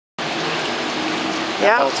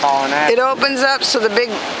Yeah. It opens up so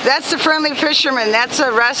that's the Friendly Fisherman. That's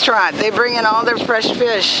a restaurant. They bring in all their fresh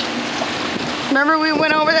fish. Remember we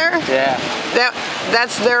went over there? Yeah.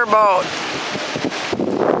 That's their boat.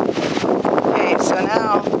 Okay, so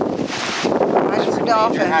now watch for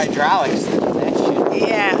dolphins. Hydraulics.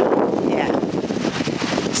 Yeah.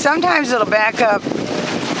 Sometimes it'll back up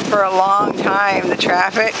for a long time, the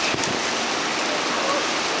traffic.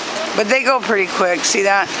 But they go pretty quick, see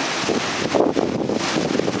that?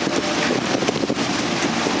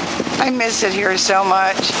 I miss it here so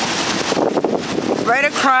much. Right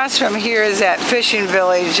across from here is that fishing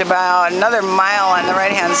village, about another mile on the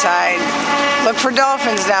right-hand side. Look for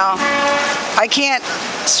dolphins now. I can't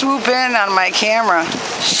swoop in on my camera.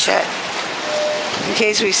 Shit. In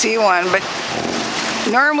case we see one, but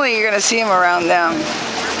normally you're gonna see them around them.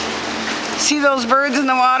 See those birds in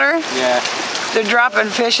the water? Yeah. They're dropping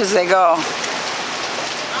fish as they go.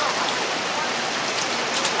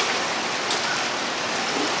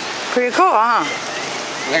 Pretty cool, huh?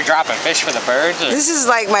 They're dropping fish for the birds? Or? This is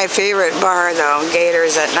like my favorite bar though,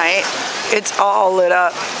 Gators at night. It's all lit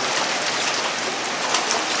up.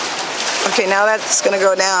 Okay, now that's gonna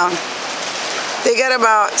go down. They got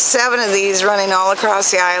about 7 of these running all across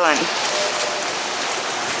the island.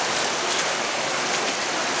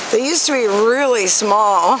 They used to be really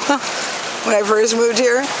small when I first moved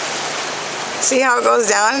here. See how it goes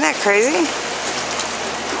down? Isn't that crazy?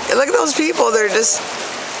 Look at those people, they're just,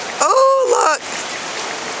 oh look!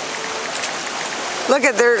 Look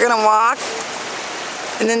at, they're gonna walk,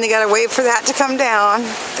 and then they gotta wait for that to come down,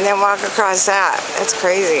 and then walk across that. That's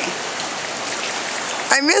crazy.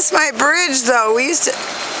 I miss my bridge though. We used to,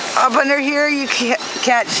 up under here you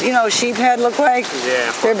catch, you know, sheephead look like?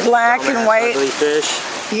 Yeah. They're black and white. Ugly fish.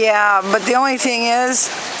 Yeah, but the only thing is,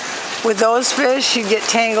 with those fish, you get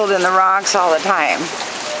tangled in the rocks all the time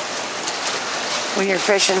when you're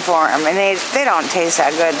fishing for them, and they don't taste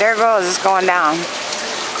that good. There it goes, it's going down.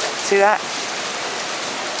 See that?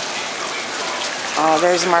 Oh,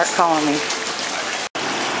 there's Mark calling me.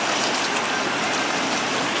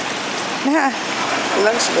 Yeah, it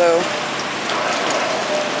looks blue.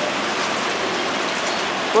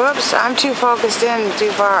 Whoops, I'm too focused in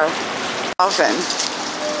too far. Dolphin.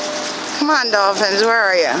 Come on, dolphins, where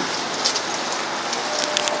are you?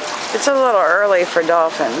 It's a little early for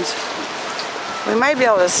dolphins. We might be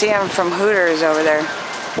able to see them from Hooters over there.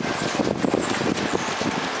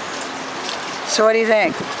 So what do you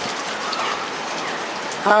think?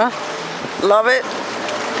 Huh? Love it?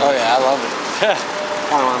 Oh yeah, I love it.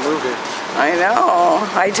 I want to move it. I know.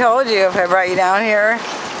 I told you if I brought you down here.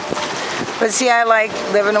 But see, I like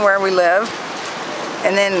living where we live.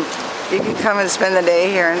 And then you can come and spend the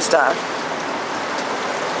day here and stuff.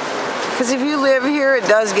 Because if you live here, it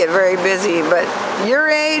does get very busy. But your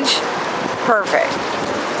age, perfect.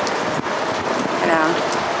 You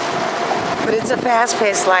know. But it's a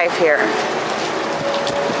fast-paced life here.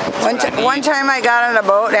 One time I got on a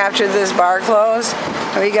boat after this bar closed,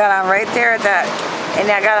 and we got on right there at that, and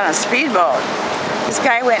I got on a speedboat. This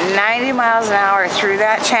guy went 90 miles an hour through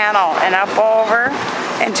that channel and up over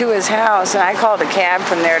into his house, and I called a cab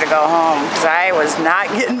from there to go home because I was not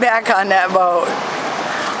getting back on that boat.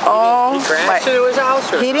 Oh, he crashed into his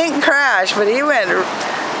house? Or? He didn't crash, but he went.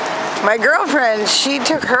 My girlfriend, she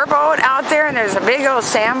took her boat out there, and there's a big old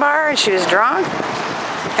sandbar, and she was drunk,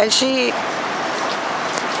 and she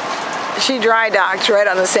dry docked right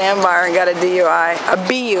on the sandbar and got a DUI, a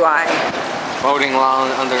BUI. Boating while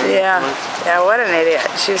under. Yeah, yeah. What an idiot.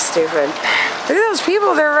 She's stupid. Look at those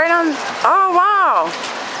people. They're right on. Oh wow.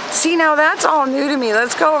 See, now that's all new to me.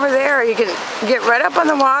 Let's go over there. You can get right up on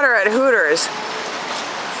the water at Hooters.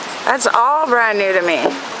 That's all brand new to me.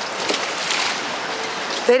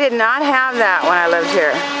 They did not have that when I lived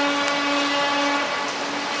here.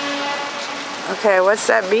 Okay, what's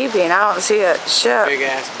that beeping? I don't see a ship. Big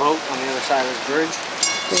ass boat on the other side of the bridge.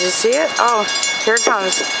 Did you see it? Oh, here it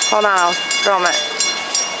comes. Hold on, I'll film it.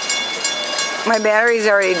 My battery's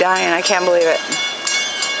already dying. I can't believe it.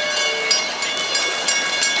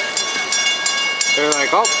 They're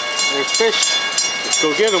like, oh, there's fish. Let's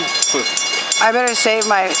go get them. I better save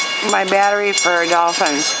my battery for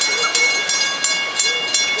dolphins.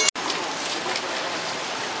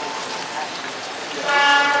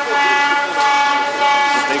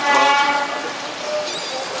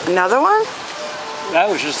 Another one? That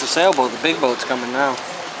was just a sailboat. The big boat's coming now.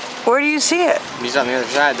 Where do you see it? He's on the other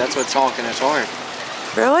side. That's what's honking its horn.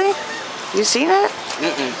 Really? You seen it?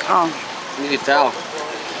 Oh. You can tell.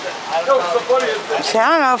 See, I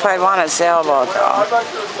don't know if I'd want a sailboat though.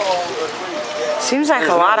 Seems like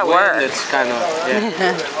a lot of work. It's kind of,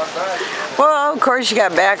 yeah. Well, of course you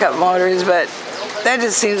got backup motors, but That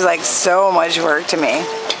just seems like so much work to me.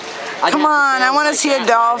 Come on, I want to see a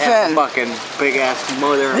dolphin. Fucking big ass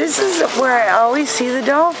mother. This is where I always see the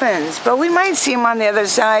dolphins, but we might see them on the other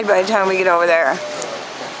side by the time we get over there.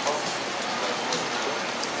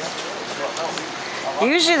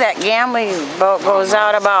 Usually that gambling boat goes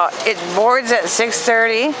out about, it boards at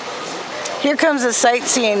 6:30. Here comes a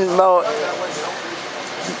sightseeing boat.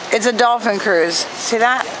 It's a dolphin cruise. See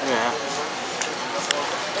that? Yeah.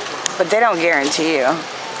 But they don't guarantee you.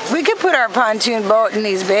 We could put our pontoon boat in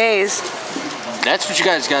these bays. That's what you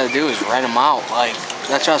guys got to do is rent them out. Like,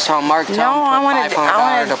 that's what I was telling Mark. No, I want to.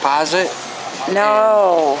 $500 deposit.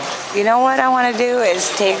 No. You know what I want to do is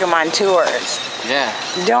take them on tours. Yeah.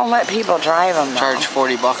 Don't let people drive them, though. Charge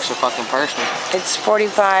 $40 a fucking person. It's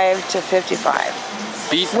 45 to 55.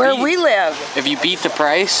 Where we live. If you beat the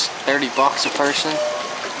price, $30 a person.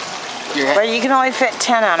 But you can only fit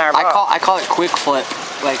 10 on our boat. I call it quick flip.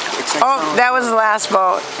 Like it's like that was the last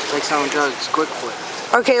boat. It's like selling drugs, quick flip.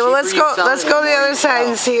 Okay, well let's go to the other side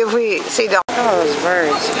and see if we see dolphins. Oh, those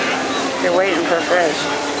birds. They're waiting for fish.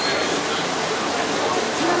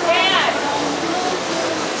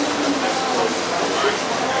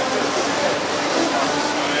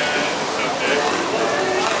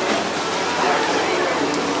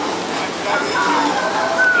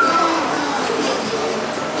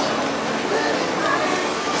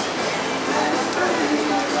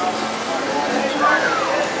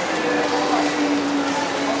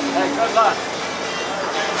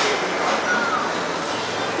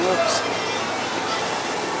 Whoops.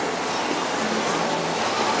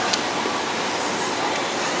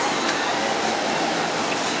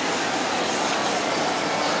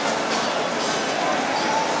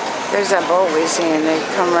 There's that boat we see, and they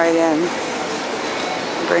come right in,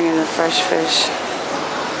 bringing the fresh fish.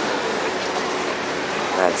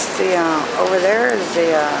 That's the, over there is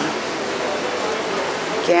the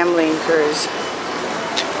gambling cruise.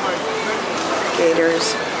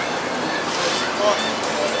 Gators.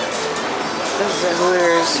 This is the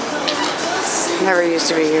Hooters. Never used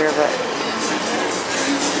to be here, but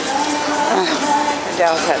I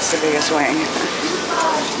doubt that's the biggest wing.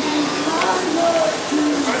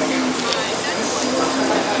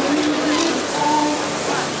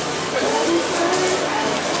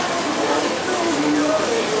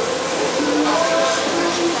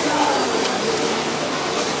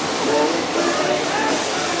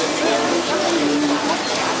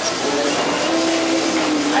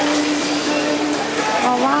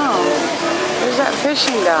 Oh wow, there's that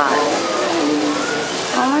fishing dock.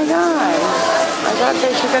 Oh my god, I thought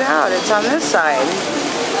they took it out. It's on this side.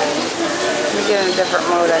 Let me get in a different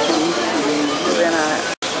mode, I can move in on it.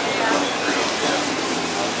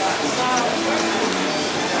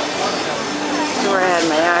 This is where I had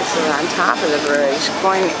my accident on top of the bridge.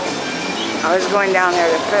 I was going down there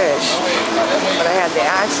to fish, but I had the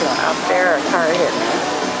accident up there. A car hit me.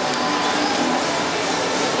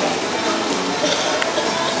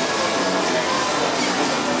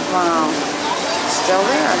 Wow, it's still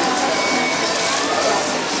there.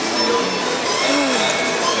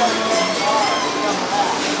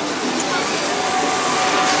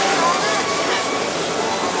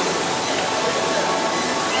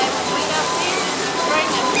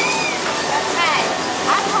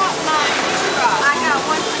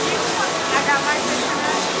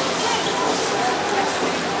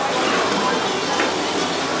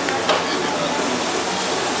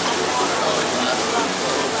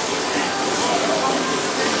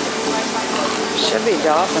 Should be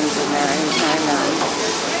dolphins in there anytime now.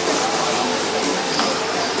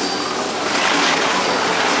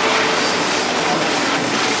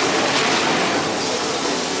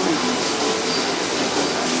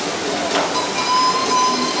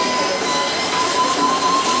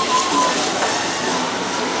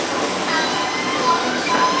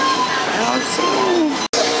 I don't see any.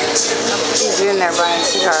 He's in there buying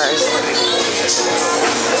cigars.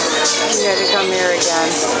 You had to come here again.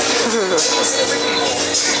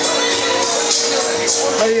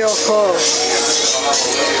 What are your calls?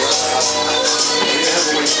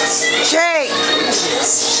 Jake!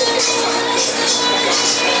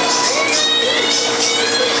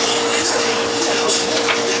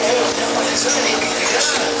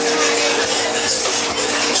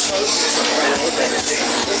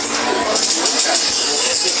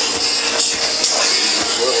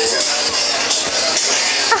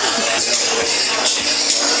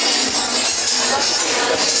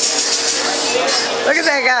 Look at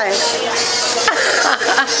that guy.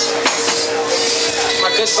 My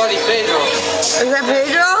good buddy Pedro. Is that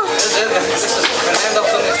Pedro? This is Fernando.